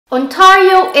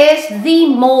Ontario is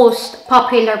the most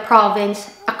popular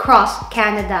province across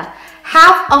Canada.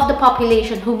 Half of the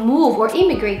population who move or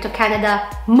immigrate to Canada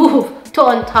move to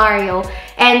Ontario,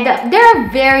 and there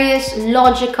are various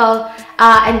logical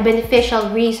and beneficial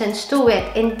reasons to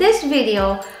it. In this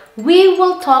video, we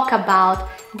will talk about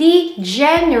the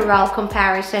general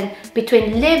comparison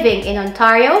between living in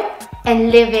Ontario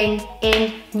and living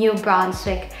in New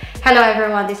Brunswick. Hello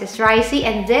everyone, this is Ricey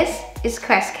and this is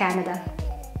Quest Canada.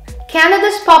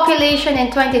 Canada's population in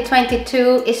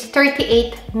 2022 is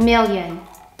 38 million.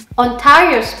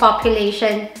 Ontario's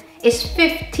population is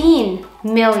 15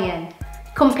 million.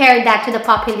 Compare that to the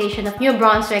population of New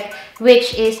Brunswick,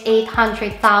 which is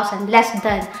 800,000, less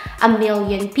than a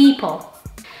million people.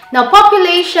 Now,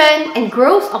 population and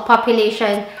growth of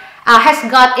population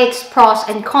has got its pros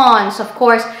and cons. Of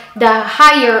course, the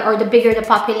higher or the bigger the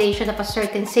population of a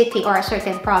certain city or a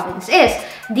certain province is,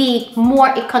 the more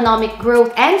economic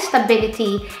growth and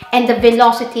stability and the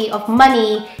velocity of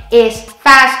money is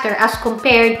faster as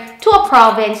compared to a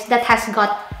province that has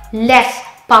got less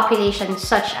population,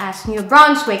 such as New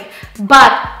Brunswick.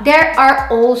 But there are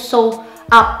also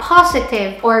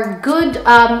positive or good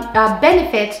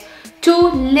benefits to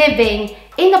living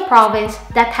in a province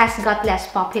that has got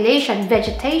less population.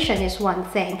 Vegetation is one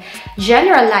thing.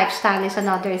 General lifestyle is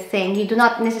another thing. You do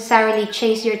not necessarily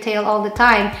chase your tail all the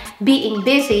time, being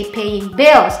busy, paying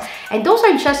bills. And those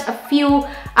are just a few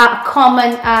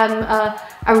common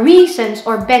reasons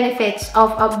or benefits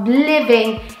of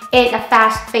living in a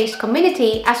fast-paced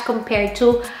community as compared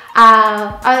to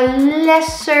a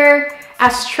lesser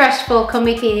stressful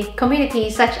community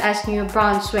such as New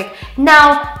Brunswick.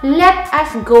 Now, let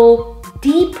us go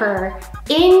deeper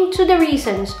into the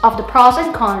reasons of the pros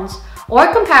and cons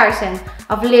or comparison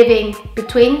of living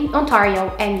between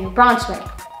Ontario and New Brunswick.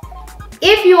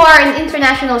 If you are an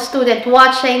international student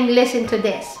watching, listen to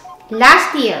this.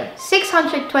 Last year,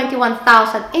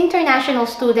 621,000 international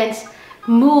students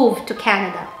moved to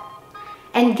Canada.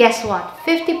 And guess what?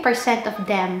 50% of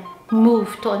them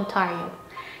moved to Ontario.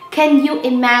 Can you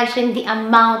imagine the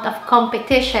amount of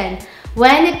competition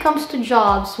when it comes to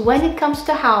jobs, when it comes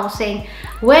to housing,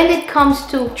 when it comes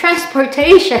to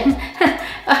transportation?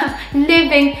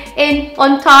 Living in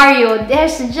Ontario,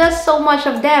 there's just so much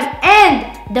of them.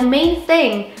 And the main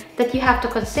thing that you have to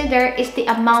consider is the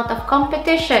amount of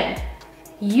competition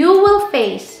you will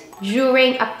face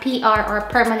during a PR or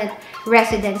permanent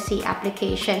residency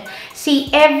application. See,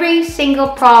 every single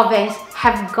province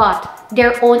have got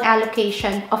their own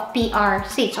allocation of PR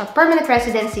seats or permanent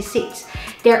residency seats.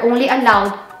 They're only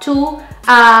allowed to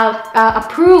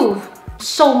approve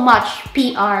so much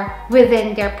PR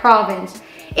within their province.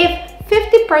 If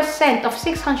 50% of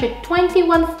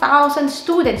 621,000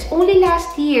 students only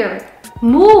last year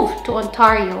moved to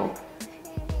Ontario,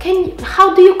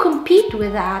 how do you compete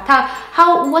with that?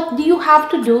 What do you have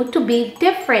to do to be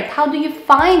different? How do you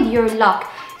find your luck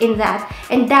in that?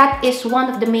 And that is one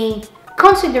of the main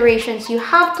considerations you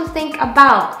have to think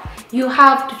about. You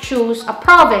have to choose a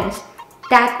province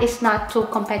that is not too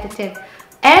competitive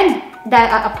and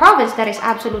a province that is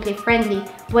absolutely friendly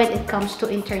when it comes to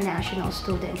international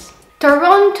students.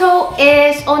 Toronto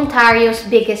is Ontario's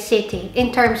biggest city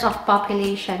in terms of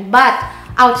population, but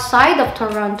outside of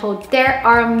Toronto, there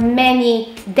are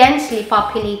many densely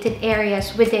populated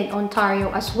areas within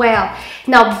Ontario as well.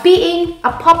 Now, being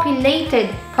a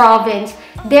populated province,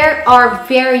 there are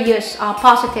various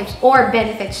positives or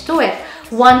benefits to it.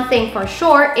 One thing for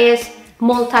sure is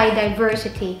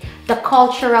multi-diversity, the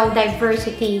cultural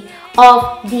diversity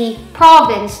of the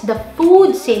province. The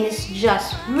food scene is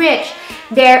just rich.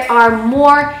 There are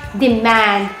more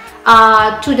demand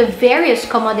to the various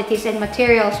commodities and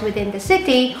materials within the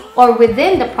city or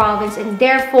within the province, and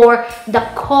therefore the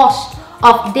cost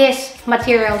of these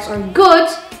materials or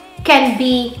goods can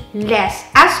be less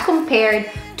as compared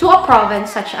to a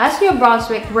province such as New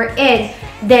Brunswick, wherein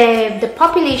the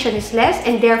population is less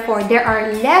and therefore there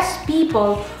are less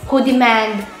people who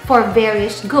demand for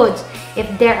various goods.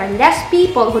 If there are less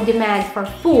people who demand for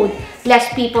food,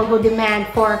 less people who demand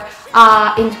for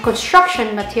in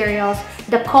construction materials,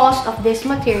 the cost of these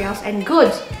materials and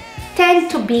goods tend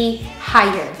to be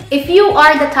higher. If you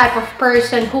are the type of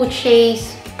person who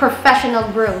chase professional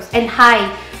growth and high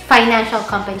financial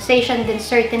compensation, then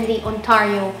certainly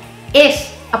Ontario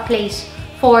is a place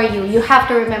for you. You have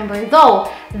to remember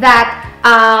though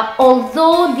that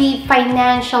although the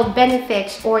financial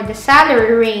benefits or the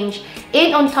salary range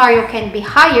in Ontario can be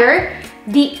higher,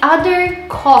 the other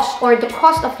cost or the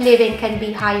cost of living can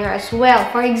be higher as well.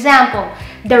 For example,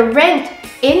 the rent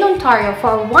in Ontario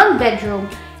for a one bedroom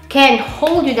can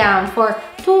hold you down for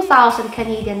 2,000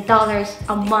 Canadian dollars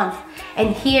a month.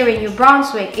 And here in New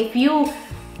Brunswick, if you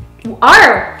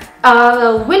are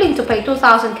willing to pay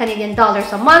 2,000 Canadian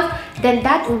dollars a month, then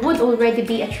that would already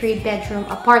be a 3-bedroom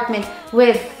apartment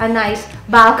with a nice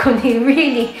balcony,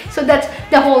 really. So that's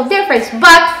the whole difference.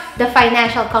 But the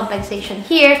financial compensation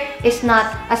here is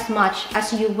not as much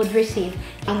as you would receive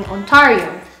in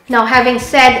Ontario. Now, having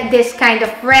said this kind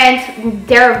of rent,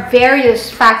 there are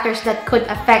various factors that could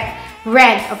affect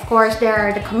rent. Of course, there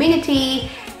are the community,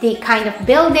 the kind of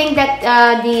building that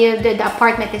the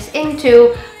apartment is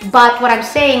into. But what I'm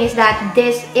saying is that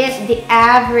this is the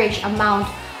average amount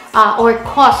or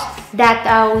cost that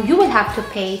you will have to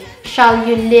pay shall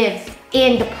you live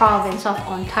in the province of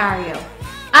Ontario.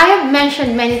 I have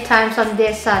mentioned many times on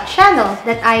this channel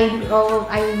that I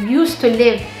used to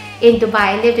live in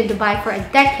Dubai. I lived in Dubai for a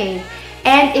decade.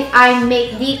 And if I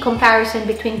make the comparison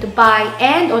between Dubai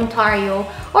and Ontario,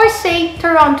 or say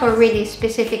Toronto really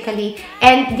specifically,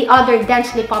 and the other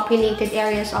densely populated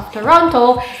areas of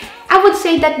Toronto, I would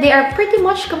say that they are pretty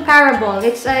much comparable.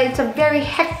 It's a very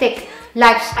hectic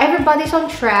lifestyle. Everybody's on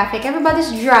traffic,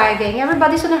 everybody's driving,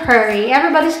 everybody's in a hurry,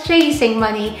 everybody's chasing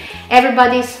money,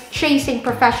 everybody's chasing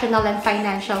professional and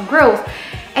financial growth.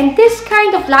 And this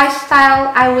kind of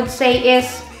lifestyle, I would say,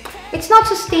 it's not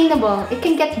sustainable. It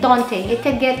can get daunting. It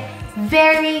can get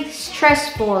very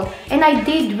stressful. And I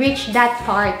did reach that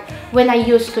part when I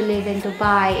used to live in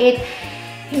Dubai.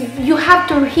 You have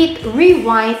to hit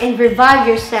rewind and revive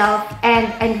yourself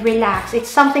and relax. It's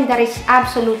something that is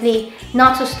absolutely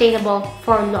not sustainable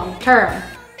for long term.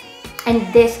 And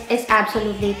this is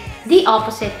absolutely the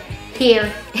opposite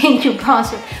here in New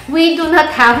Brunswick. We do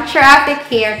not have traffic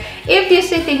here. If you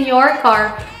sit in your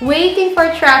car waiting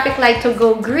for traffic light to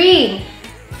go green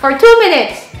for 2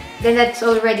 minutes, then that's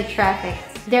already traffic.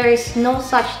 There is no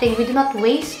such thing. We do not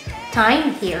waste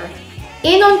time here.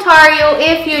 In Ontario,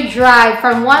 if you drive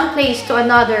from one place to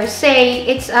another, say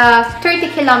it's a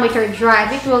 30-kilometer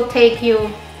drive, it will take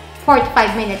you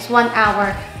 45 minutes, 1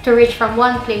 hour to reach from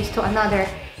one place to another.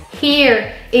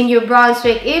 Here in New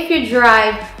Brunswick, if you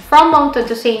drive from Moncton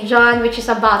to St. John, which is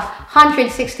about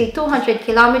 160-200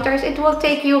 kilometers, it will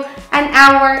take you an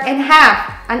hour and a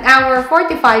half, an hour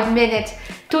 45 minutes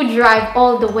to drive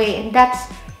all the way. And that's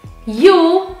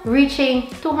you reaching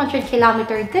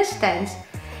 200-kilometer distance.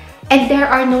 And there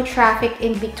are no traffic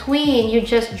in between. You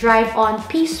just drive on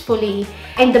peacefully.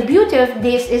 And the beauty of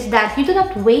this is that you do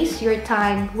not waste your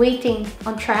time waiting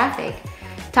on traffic.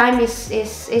 Time is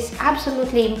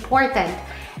absolutely important.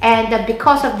 And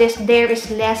because of this, there is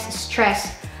less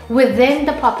stress within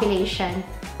the population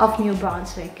of New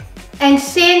Brunswick. And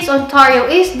since Ontario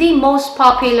is the most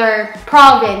popular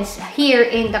province here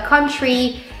in the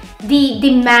country, the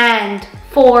demand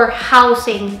for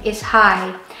housing is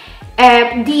high.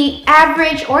 The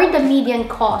average or the median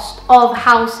cost of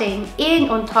housing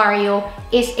in Ontario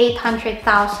is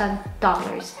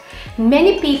 $800,000.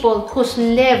 Many people who's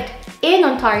lived in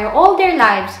Ontario all their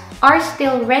lives are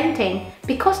still renting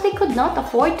because they could not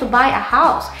afford to buy a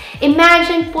house.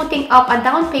 Imagine putting up a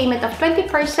down payment of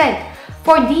 20%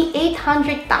 for the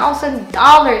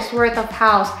 $800,000 worth of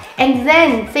house and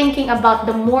then thinking about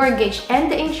the mortgage and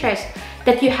the interest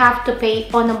that you have to pay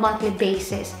on a monthly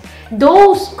basis.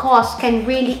 Those costs can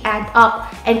really add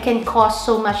up and can cause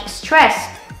so much stress.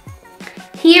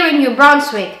 Here in New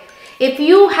Brunswick, if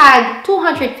you had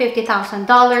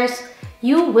 $250,000,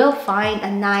 you will find a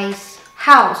nice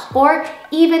house or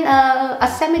even a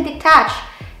semi-detached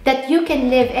that you can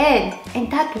live in,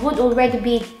 and that would already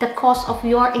be the cost of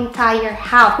your entire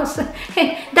house.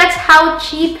 That's how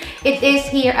cheap it is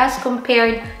here as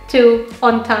compared to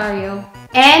Ontario.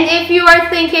 And if you are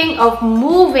thinking of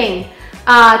moving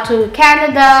to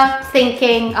Canada,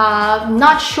 thinking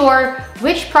not sure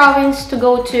which province to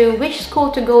go to, which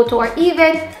school to go to, or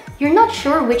even you're not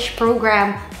sure which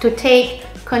program to take,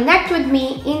 connect with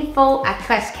me,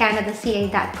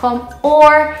 info@questcanadaca.com,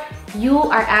 or you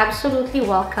are absolutely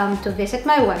welcome to visit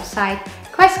my website,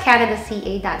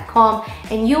 questcanadaca.com,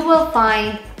 and you will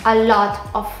find a lot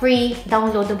of free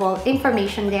downloadable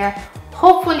information there.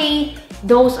 Hopefully,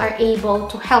 those are able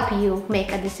to help you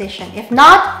make a decision. If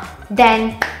not,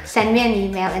 then send me an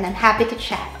email and I'm happy to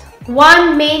chat.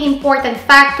 One main important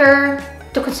factor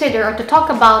to consider or to talk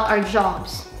about are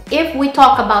jobs. If we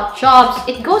talk about jobs,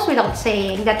 it goes without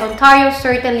saying that Ontario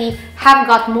certainly have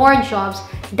got more jobs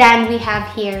than we have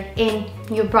here in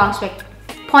New Brunswick.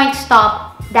 Point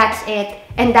stop, that's it,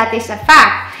 and that is a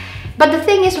fact. But the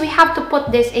thing is, we have to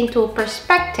put this into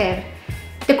perspective.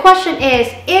 The question is,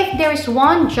 if there is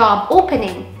one job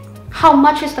opening, how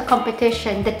much is the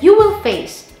competition that you will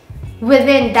face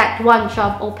within that one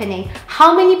job opening?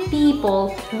 How many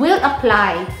people will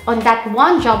apply on that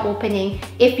one job opening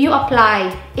if you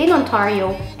applied in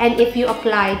Ontario and if you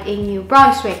applied in New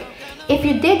Brunswick? If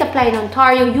you did apply in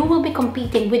Ontario, you will be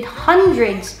competing with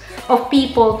hundreds of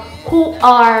people who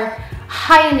are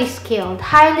highly skilled,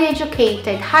 highly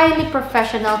educated, highly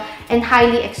professional, and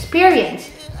highly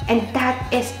experienced. And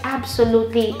that is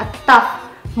absolutely a tough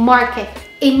market.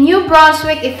 In New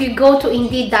Brunswick, if you go to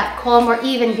Indeed.com or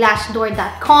even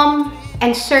Glassdoor.com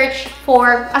and search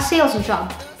for a sales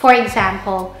job, for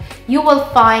example, you will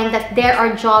find that there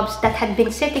are jobs that had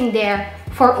been sitting there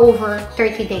for over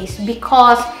 30 days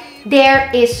because there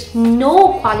is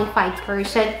no qualified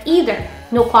person, either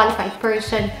no qualified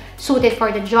person suited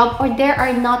for the job, or there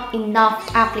are not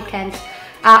enough applicants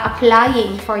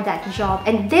applying for that job.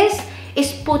 And this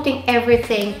is putting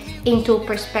everything into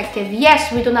perspective.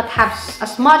 Yes, we do not have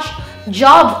as much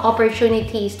job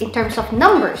opportunities in terms of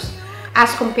numbers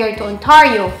as compared to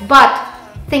Ontario, but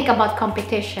think about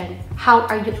competition. How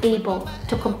are you able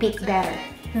to compete better?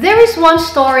 There is one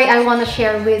story I want to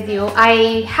share with you.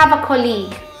 I have a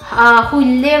colleague who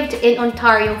lived in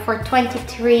Ontario for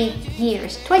 23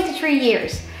 years,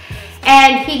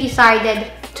 and he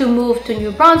decided to move to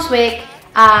New Brunswick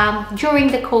during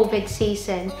the COVID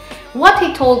season. What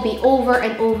he told me over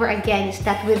and over again is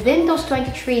that within those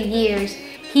 23 years,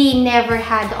 he never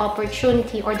had the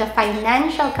opportunity or the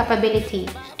financial capability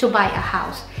to buy a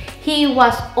house. He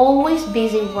was always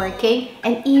busy working,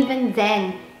 and even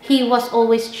then, he was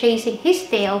always chasing his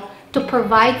tail to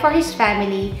provide for his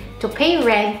family, to pay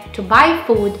rent, to buy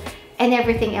food, and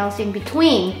everything else in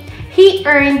between. He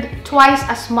earned twice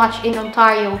as much in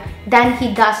Ontario than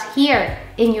he does here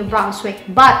in New Brunswick,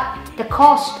 but the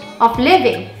cost of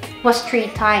living was 3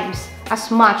 times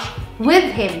as much with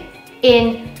him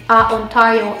in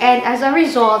Ontario, and as a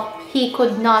result, he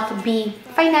could not be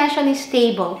financially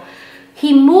stable.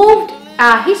 He moved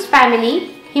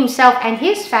himself and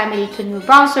his family to New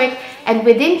Brunswick, and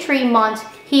within 3 months,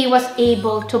 he was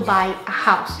able to buy a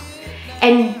house.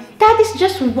 And that is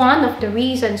just one of the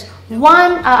reasons.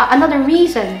 Another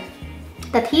reason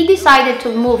that he decided to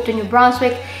move to New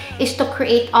Brunswick is to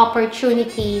create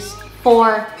opportunities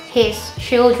for his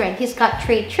children. He's got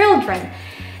 3 children.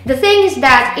 The thing is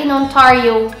that in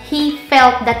Ontario, he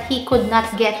felt that he could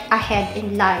not get ahead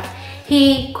in life.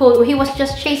 He was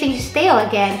just chasing his tail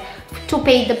again to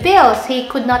pay the bills. He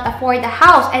could not afford a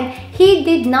house, and he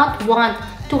did not want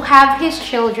to have his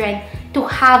children to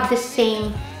have the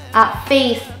same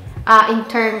faith in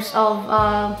terms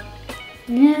of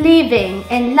living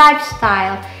and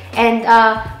lifestyle and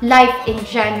life in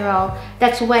general.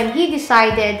 That's when he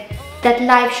decided that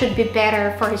life should be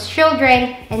better for his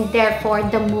children, and therefore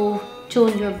the move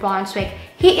to New Brunswick.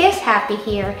 He is happy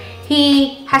here.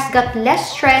 He has got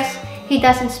less stress. He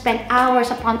doesn't spend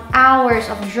hours upon hours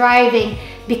of driving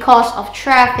because of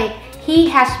traffic. He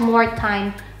has more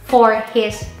time for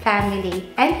his family,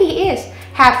 and he is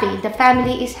happy. The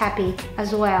family is happy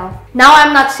as well. Now,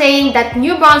 I'm not saying that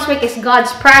New Brunswick is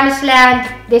God's promised land.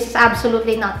 This is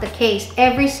absolutely not the case.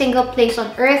 Every single place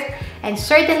on earth, and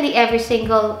certainly every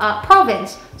single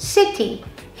province, city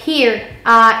here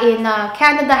in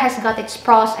Canada has got its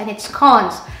pros and its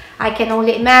cons. I can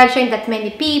only imagine that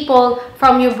many people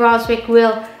from New Brunswick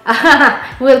will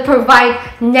provide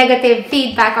negative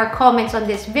feedback or comments on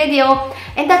this video,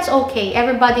 and that's okay.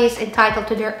 Everybody is entitled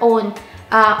to their own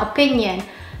opinion.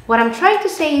 What I'm trying to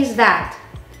say is that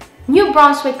New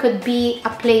Brunswick could be a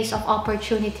place of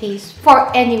opportunities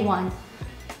for anyone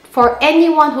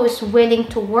who is willing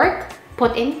to work,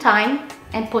 put in time,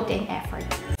 and put in effort.